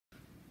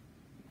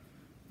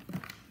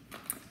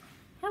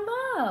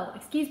Hello,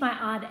 excuse my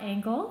odd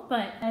angle,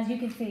 but as you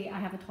can see, I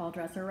have a tall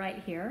dresser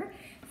right here.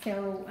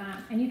 So,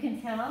 and you can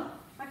tell,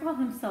 I call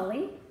him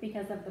Sully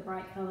because of the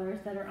bright colors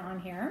that are on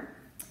here.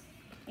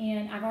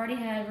 And I've already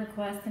had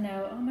requests to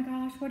know, oh my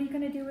gosh, what are you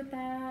gonna do with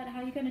that?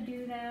 How are you gonna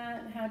do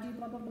that? How do you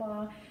blah, blah,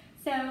 blah.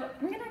 So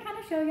I'm gonna kind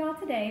of show y'all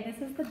today.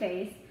 This is the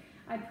base.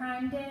 I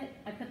primed it,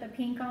 I put the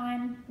pink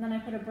on, then I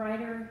put a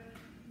brighter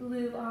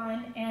blue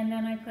on, and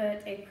then I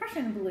put a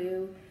Prussian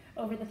blue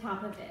over the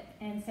top of it.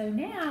 And so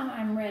now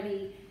I'm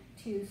ready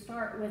to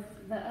start with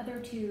the other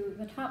two,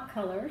 the top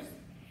colors.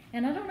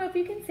 And I don't know if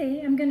you can see,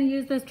 I'm gonna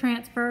use this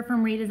transfer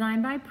from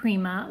Redesigned by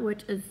Prima,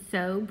 which is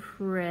so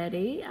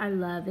pretty. I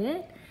love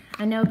it.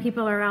 I know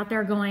people are out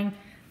there going,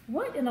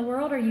 what in the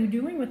world are you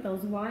doing with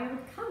those wild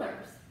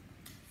colors?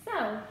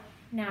 So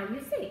now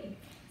you see.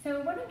 So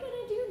what I'm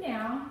gonna do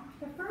now,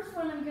 the first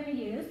one I'm gonna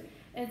use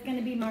is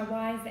gonna be my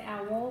Wise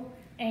Owl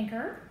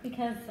anchor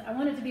because I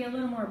want it to be a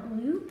little more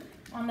blue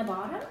on the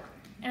bottom.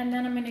 And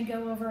then I'm gonna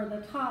go over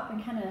the top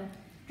and kind of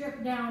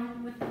drip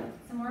down with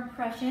some more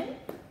Prussian.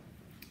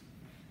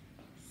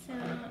 So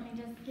let me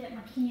just get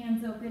my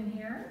cans open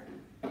here.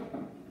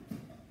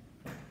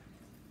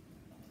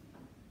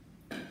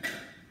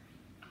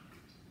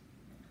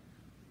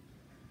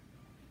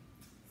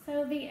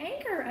 So the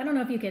anchor, I don't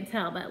know if you can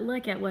tell, but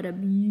look at what a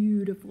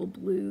beautiful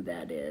blue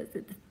that is.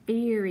 It's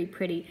very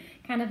pretty,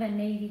 kind of a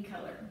navy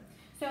color.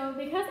 So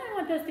because I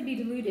want this to be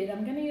diluted,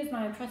 I'm gonna use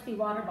my trusty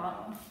water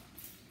bottle.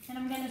 And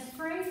I'm gonna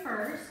spray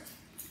first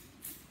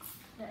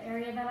the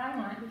area that I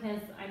want because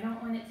I don't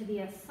want it to be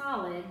a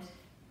solid.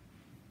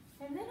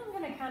 And then I'm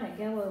gonna kind of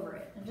go over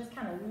it and just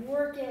kind of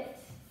work it.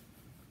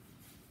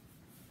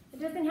 It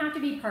doesn't have to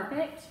be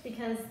perfect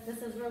because this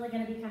is really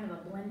gonna be kind of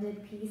a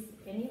blended piece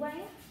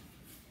anyway.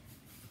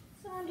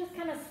 So I'm just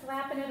kind of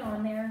slapping it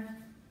on there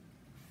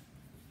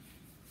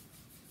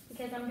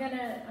because I'm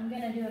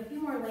gonna do a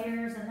few more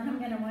layers and then I'm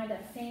gonna wind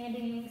up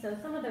sanding so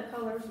some of the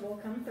colors will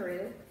come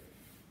through.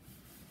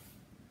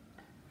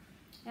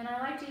 And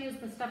I like to use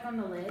the stuff on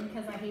the lid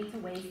because I hate to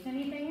waste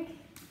anything.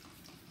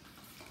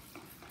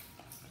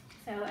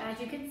 So as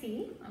you can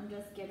see, I'm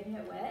just getting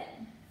it wet.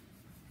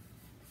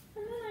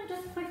 And then I'm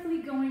just quickly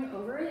going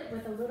over it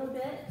with a little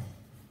bit.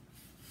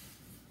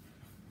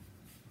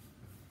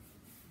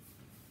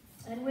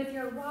 And with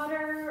your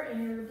water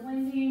and your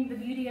blending, the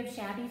beauty of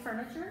Shabby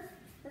furniture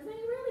is that you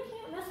really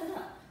can't mess it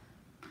up.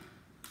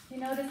 You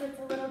notice it's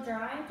a little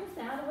dry, just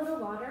add a little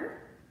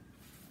water.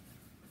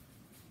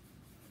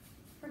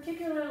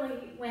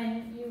 Particularly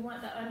when you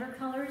want the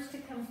undercolors to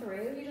come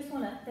through, you just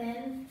want a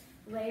thin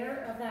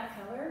layer of that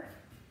color.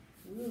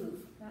 Ooh,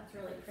 that's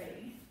really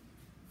pretty.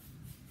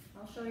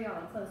 I'll show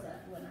y'all a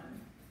close-up when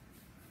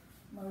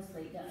I'm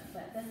mostly done,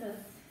 but this is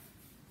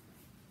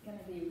gonna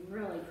be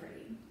really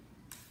pretty.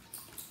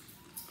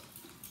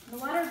 The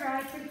water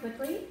dries pretty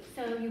quickly,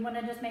 so you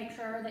wanna just make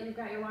sure that you've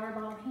got your water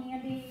bottle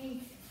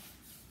handy,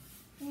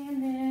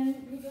 and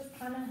then you just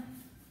kinda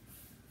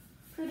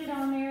put it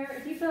on there.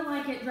 If you feel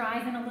like it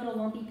dries in a little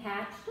lumpy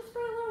patch, just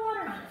spray a little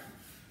water on it.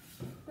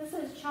 This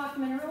is chalk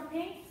mineral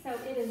paint, so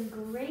it is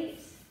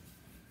great.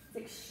 It's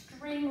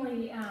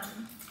extremely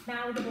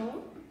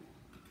malleable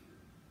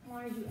as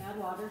long as you add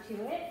water to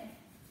it.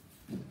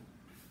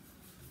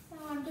 So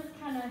I'm just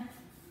kind of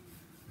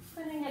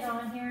putting it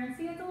on here, and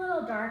see it's a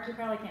little dark. You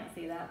probably can't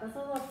see that. That's a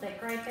little thick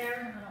right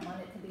there. I don't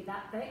want it to be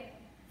that thick.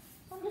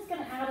 So I'm just going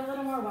to add a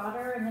little more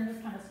water and then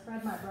just kind of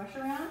spread my brush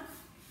around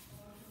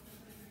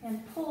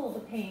and pull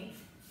the paint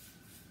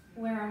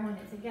where I want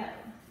it to go.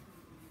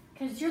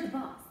 Because you're the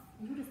boss.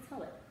 You just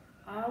tell it,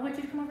 I want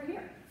you to come over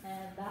here.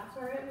 And that's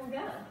where it will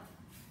go.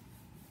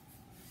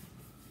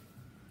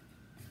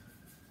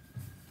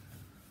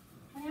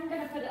 And I'm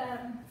going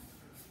to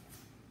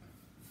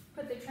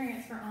put the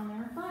transfer on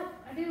there, but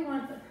I do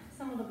want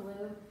some of the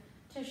blue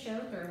to show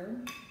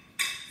through.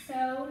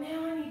 So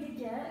now I need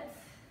to get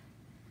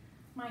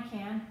my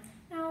can.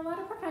 Now, a lot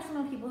of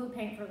professional people who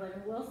paint for a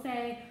living will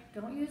say,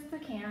 don't use the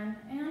can,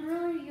 and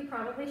really you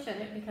probably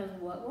shouldn't because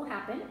what will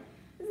happen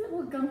is it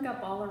will gunk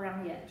up all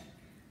around the edge.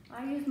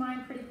 I use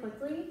mine pretty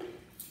quickly,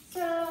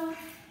 so I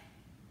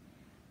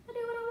do what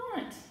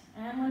I want.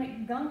 And when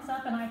it gunks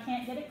up and I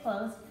can't get it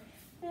closed,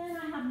 then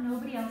I have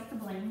nobody else to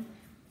blame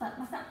but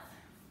myself.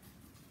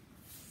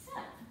 So,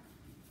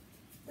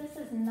 this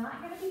is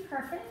not going to be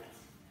perfect.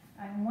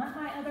 I want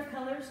my other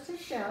colors to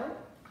show.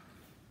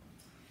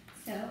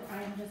 So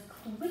I'm just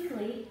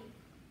quickly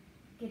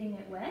getting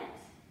it wet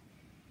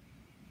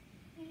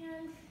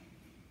and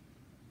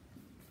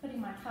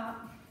putting my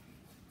top,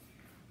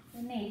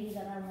 the navy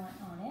that I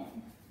want on it.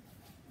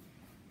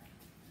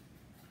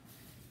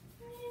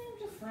 And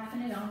just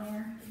slapping it on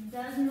there. It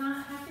does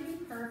not have to be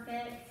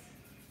perfect.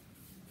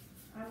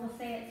 I will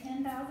say it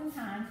 10,000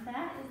 times.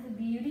 That is the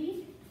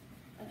beauty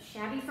of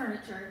Shabby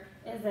furniture,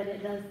 is that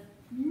it does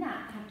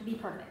not have to be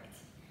perfect.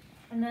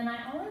 And then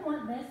I only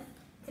want this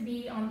to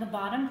be on the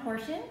bottom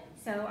portion,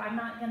 so I'm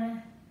not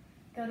gonna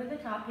go to the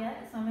top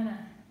yet, so I'm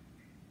gonna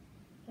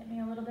get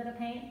me a little bit of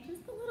paint,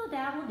 just a little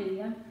dab will do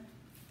ya.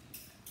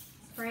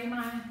 Spray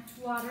my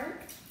water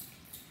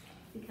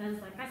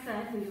because like I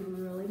said, we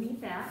really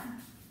need that.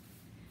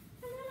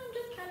 And then I'm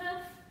just kind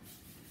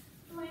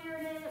of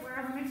layering it where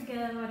I want it to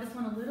go. I just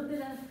want a little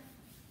bit of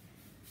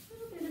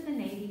the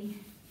navy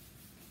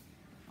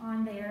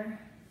on there.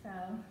 So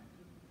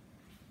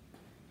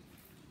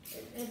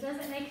it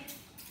doesn't make,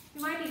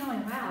 you might be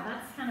going, wow,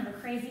 that's kind of a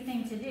crazy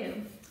thing to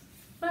do.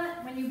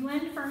 But when you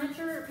blend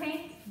furniture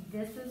paint,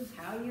 this is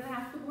how you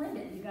have to blend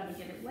it. You gotta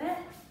get it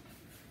wet,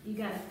 you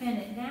gotta thin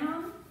it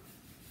down,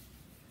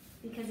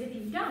 because if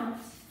you don't,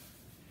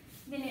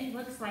 then it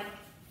looks like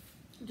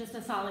just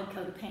a solid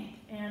coat of paint.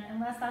 And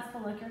unless that's the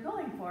look you're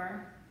going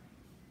for,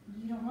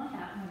 you don't want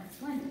that when it's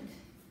blended.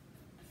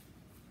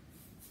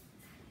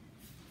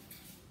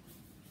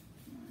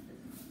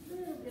 A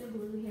little bit of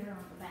glue here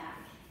on the back.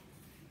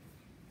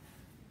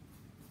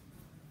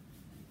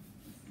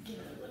 Just give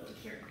it a little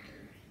character.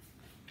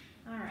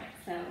 All right,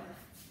 so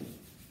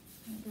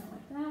I'm done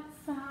with that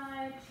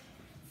side.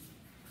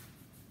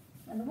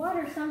 And the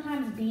water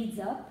sometimes beads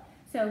up,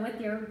 so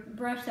with your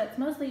brush that's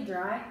mostly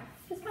dry,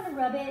 just kind of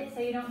rub it so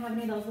you don't have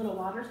any of those little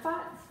water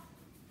spots,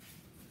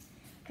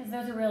 because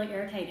those are really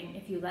irritating.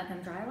 If you let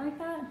them dry like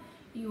that,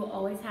 you will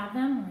always have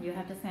them, or you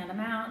have to sand them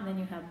out, and then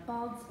you have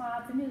bald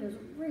spots, and it is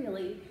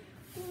really,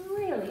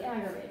 really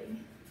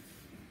aggravating.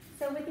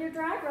 So with your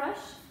dry brush,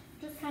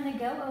 just kind of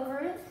go over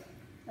it.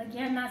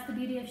 Again, that's the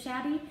beauty of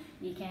Shabby.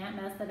 You can't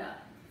mess it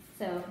up.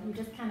 So you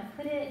just kind of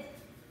put it,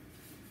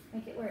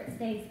 make it where it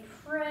stays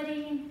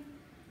pretty.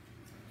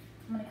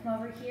 I'm going to come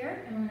over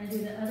here and I'm going to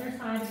do the other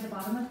side of the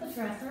bottom of the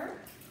dresser.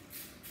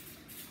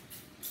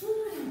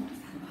 Ooh, I don't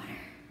want that water.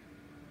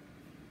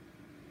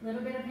 A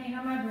little bit of paint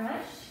on my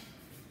brush.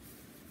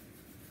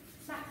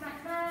 Smack,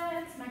 smack,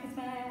 smack, smack and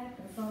smack.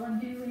 That's all I'm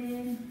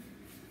doing.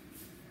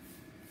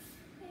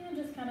 And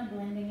just kind of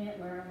blending it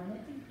where I want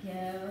it to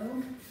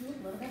go. Ooh,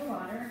 a little bit of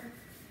water.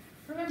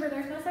 Remember,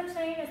 there's no such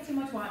thing as too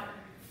much water.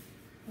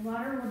 The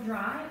water will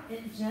dry.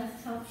 It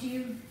just helps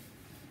you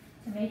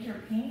to make your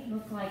paint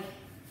look like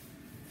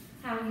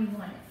how you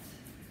want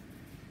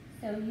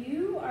it. So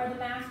you are the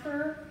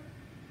master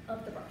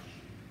of the brush.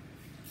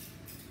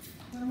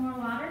 A little more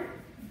water.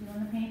 You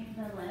want to paint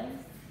the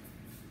legs.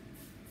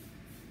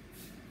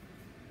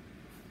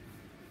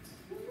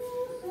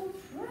 Ooh, so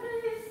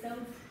pretty, so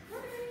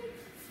pretty.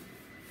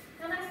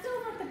 And I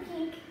still want the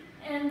pink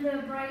and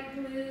the bright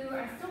blue.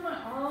 I still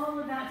want all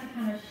of that to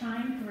kind of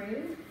shine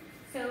through.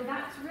 So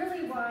that's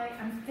really why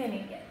I'm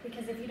thinning it,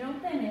 because if you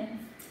don't thin it,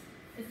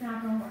 it's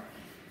not going to work.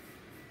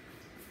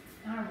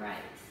 All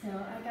right, so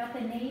I got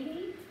the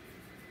navy,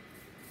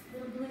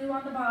 little blue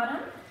on the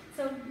bottom.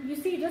 So you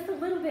see just a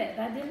little bit.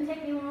 That didn't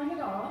take me long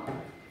at all.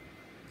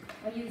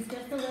 I used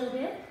just a little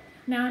bit.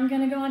 Now I'm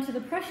going to go onto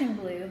the Prussian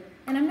blue,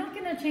 and I'm not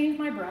going to change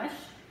my brush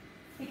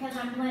because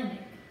I'm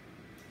blending.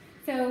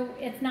 So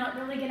it's not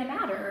really going to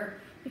matter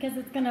because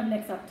it's going to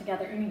mix up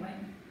together anyway.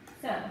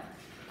 So,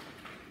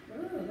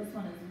 ooh, this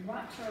one is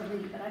watch or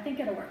leave, but I think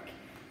it'll work.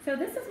 So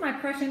this is my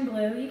Prussian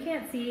blue. You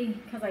can't see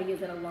because I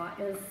use it a lot.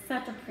 It is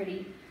such a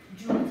pretty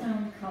jewel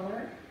tone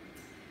color.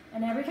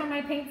 And every time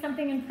I paint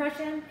something in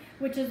Prussian,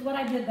 which is what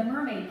I did the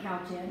mermaid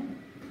couch in,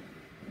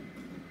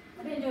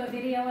 I didn't do a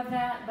video of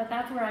that, but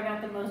that's where I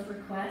got the most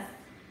requests.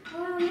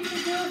 Oh, you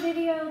should do a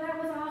video. That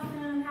was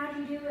awesome. How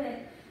do you do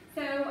it?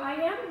 So I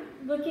am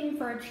looking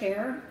for a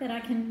chair that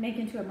I can make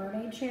into a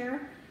mermaid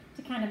chair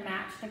to kind of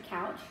match the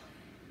couch.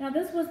 Now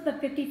this was the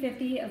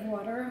 50-50 of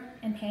water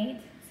and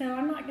paint, so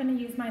I'm not going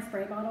to use my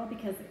spray bottle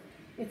because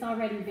it's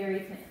already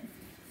very thin.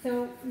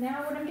 So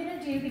now what I'm going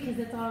to do, because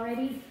it's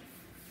already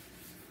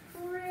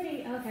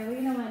pretty, okay, well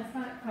you know what, it's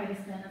not quite as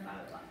thin as I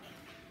would like.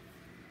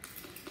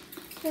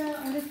 So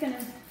I'm just going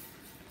to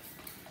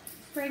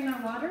spray my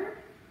water,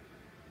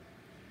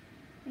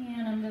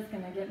 and I'm just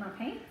going to get my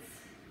paints,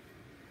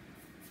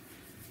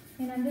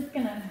 and I'm just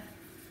going to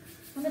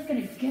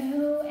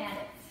go at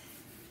it.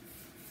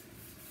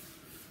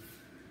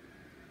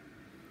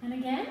 And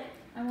again,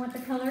 I want the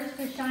colors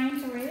to shine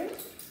through,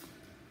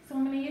 so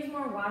I'm going to use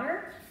more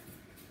water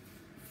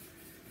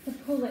to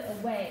pull it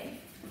away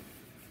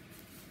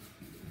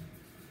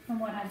from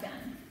what I've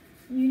done.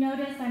 You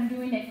notice I'm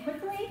doing it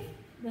quickly.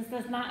 This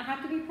does not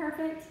have to be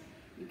perfect.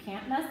 You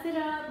can't mess it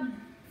up.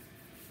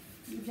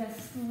 You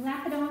just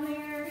slap it on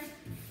there.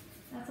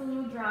 That's a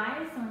little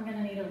dry, so I'm going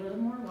to need a little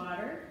more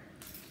water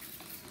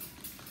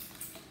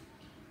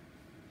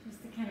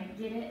just to kind of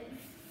get it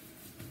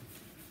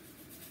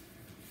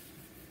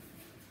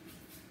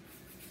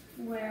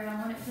where I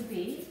want it to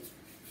be.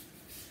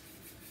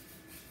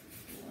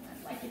 Ooh,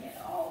 I'm liking it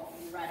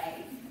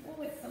already.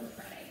 Oh, it's so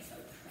pretty, so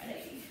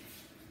pretty.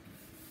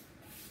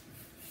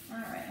 All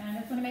right, and I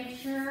just want to make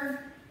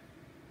sure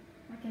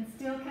I can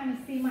still kind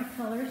of see my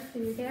colors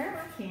through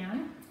there. I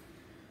can.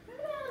 I'm going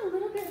to add a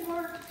little bit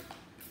more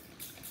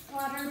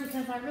water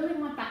because I really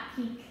want that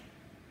pink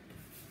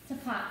to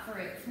pop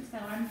through. So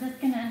I'm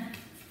just going to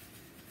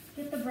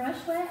get the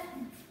brush wet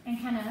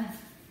and kind of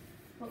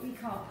what we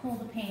call pull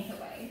the paint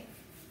away.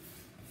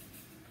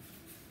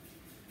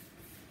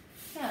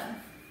 So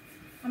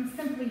I'm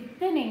simply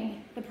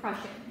thinning the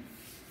Prussian.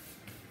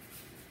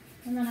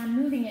 And then I'm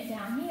moving it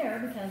down here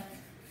because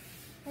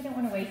I don't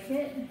want to waste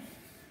it.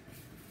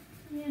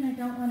 And I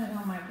don't want it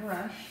on my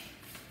brush.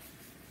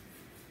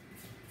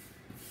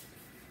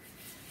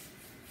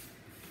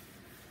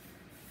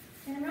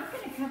 And I'm not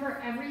going to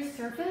cover every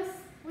surface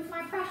with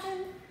my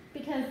Prussian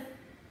because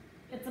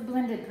it's a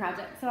blended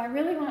project. So I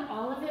really want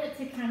all of it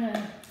to kind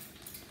of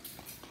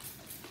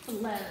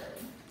flow.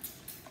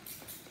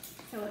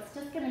 So it's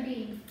just going to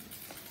be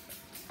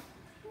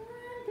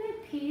one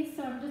big piece.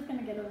 So I'm just going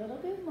to get a little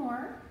bit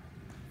more.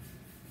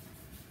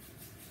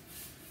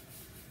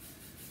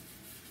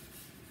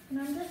 And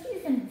I'm just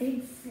using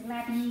big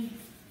slappy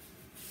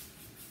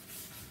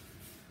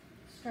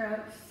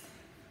strokes.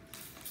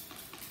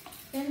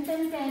 Thin,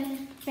 thin,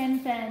 thin, thin,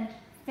 thin,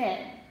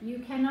 thin. You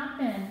cannot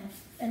thin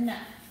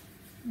enough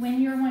when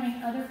you're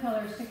wanting other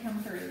colors to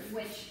come through,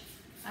 which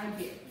I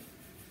do.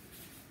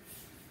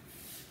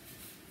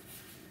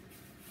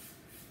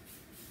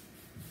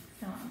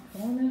 So I'm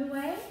pulling it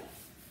away.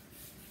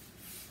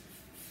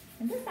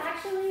 And this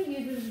actually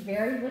uses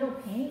very little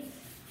paint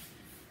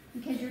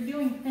because you're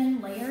doing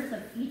thin layers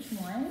of each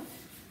one.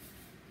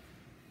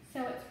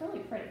 So it's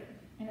really pretty.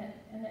 And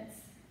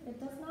it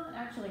does not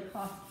actually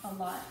cost a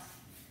lot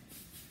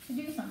to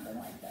do something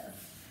like this.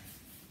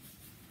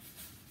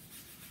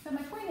 So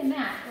my point in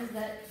that is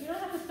that you don't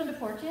have to spend a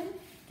fortune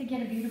to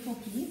get a beautiful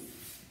piece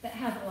that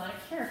has a lot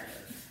of character.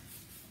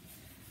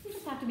 You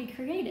just have to be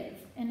creative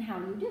in how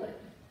you do it.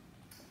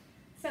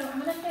 So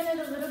I'm going to thin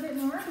it a little bit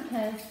more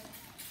because,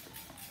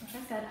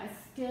 like I said, I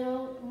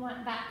still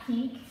want that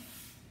pink.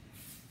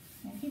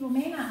 And people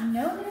may not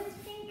know that it's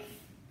pink,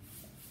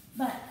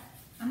 but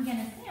I'm going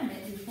to sand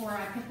it before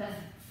I put the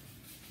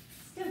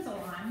stencil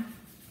on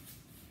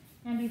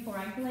and before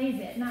I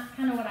glaze it. And that's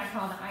kind of what I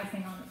call the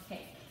icing on the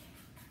cake,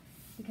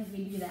 because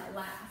we do that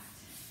last.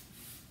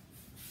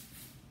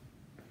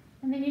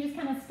 And then you just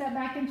kind of step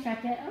back and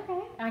check it.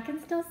 Okay, I can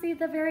still see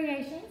the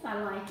variations.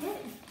 I like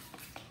it.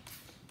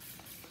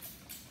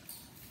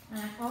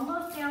 And I'm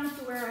almost down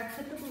to where I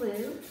put the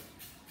blue.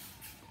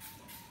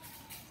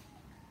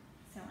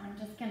 So I'm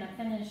just going to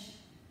finish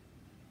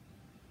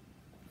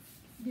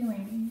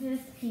doing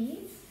this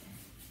piece.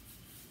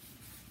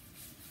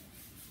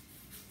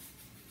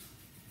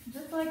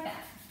 Just like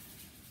that.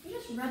 You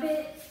just rub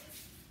it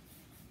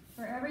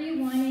wherever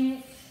you want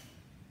it.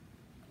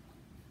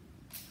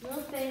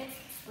 Real thick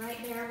right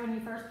there when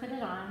you first put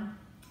it on.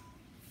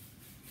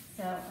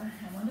 So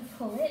I want to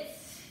pull it.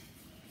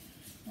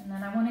 And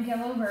then I want to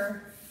go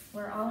over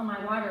where all of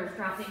my water is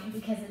dropping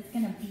because it's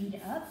going to bead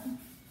up.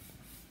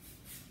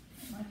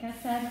 Like I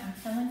said, I'm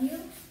telling you,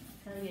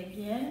 I'll tell you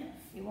again,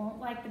 you won't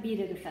like the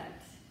beaded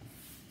effect.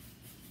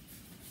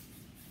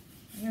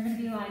 You're going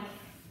to be like,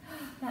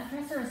 oh, that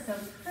dresser is so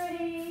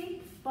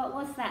pretty, but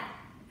what's that?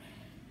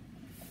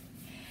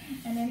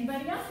 And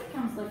anybody else that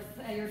comes looks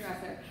at your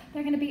dresser,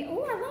 they're going to be,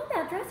 oh, I love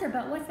that dresser,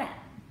 but what's that?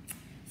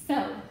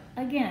 So,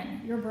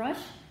 again, your brush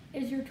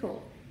is your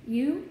tool.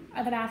 You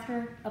are the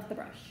master of the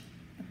brush.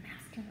 The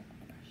master of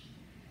the brush.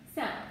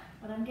 So,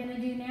 what I'm going to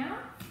do now,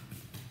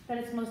 that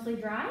it's mostly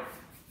dry,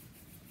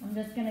 I'm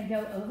just going to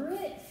go over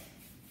it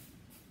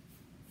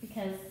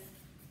because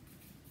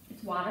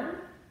it's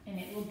water and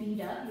it will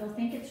bead up. You'll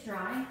think it's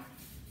dry,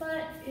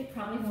 but it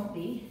probably won't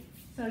be.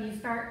 So you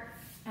start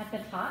at the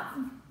top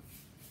and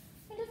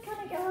just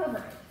kind of go over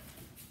it.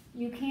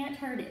 You can't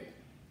hurt it.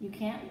 You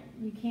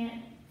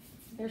can't,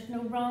 there's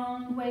no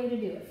wrong way to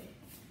do it.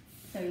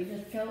 So you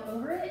just go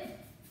over it,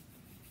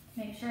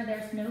 make sure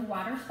there's no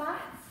water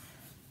spots.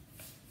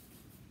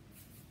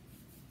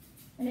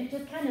 And it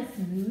just kind of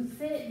smooths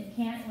it. You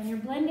can't, when you're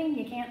blending,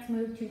 you can't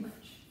smooth too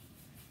much.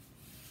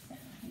 So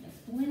you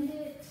just blend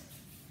it,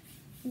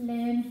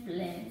 blend,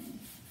 blend.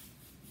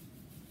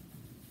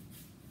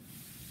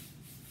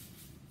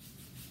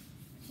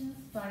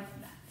 Just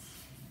like that.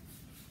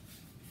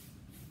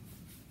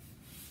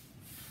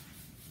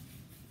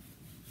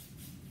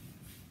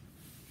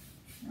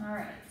 All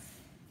right.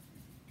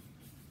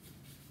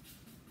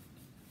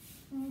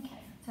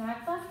 Okay, so I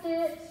buffed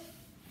it.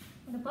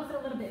 I'm going to buff it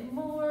a little bit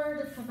more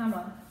just because I'm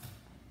a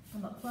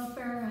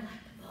fluffer. I like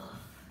to buff.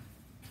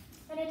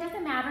 And it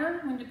doesn't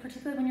matter,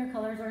 particularly when your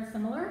colors are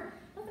similar,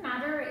 it doesn't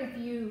matter if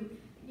you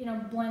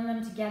blend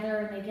them together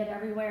and they get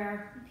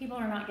everywhere. People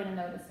are not going to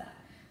notice that.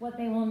 What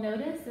they will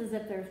notice is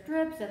if there's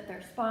drips, if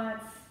there's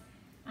spots,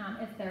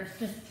 if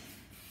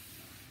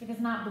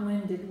it's not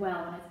blended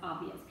well and it's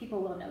obvious.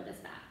 People will notice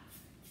that.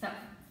 So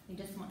you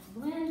just want to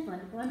blend,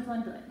 blend, blend,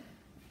 blend, blend.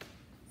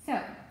 So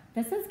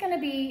this is going to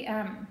be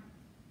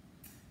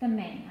the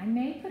main. I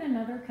may put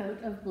another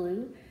coat of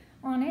blue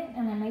on it,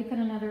 and I may put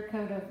another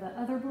coat of the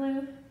other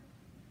blue,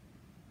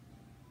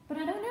 but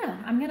I don't know.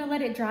 I'm gonna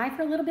let it dry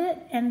for a little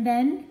bit, and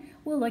then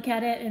we'll look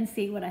at it and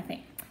see what I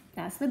think.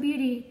 That's the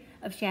beauty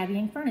of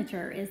shabbying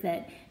furniture, is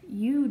that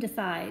you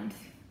decide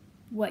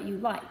what you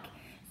like.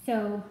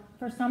 So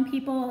for some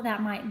people,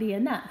 that might be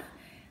enough.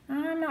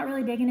 I'm not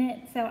really digging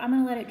it, so I'm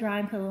gonna let it dry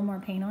and put a little more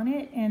paint on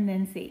it, and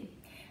then see.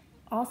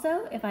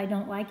 Also, if I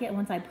don't like it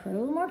once I put a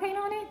little more paint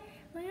on it,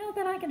 well,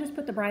 then I can just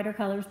put the brighter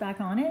colors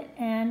back on it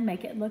and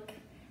make it look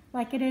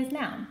like it is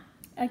now.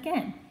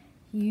 Again,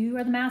 You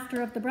are the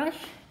master of the brush.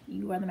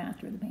 You are the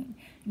master of the paint.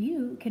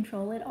 You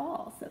control it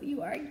all. So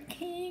you are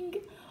king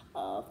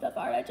of the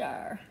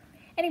furniture.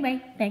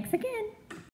 Anyway, thanks again.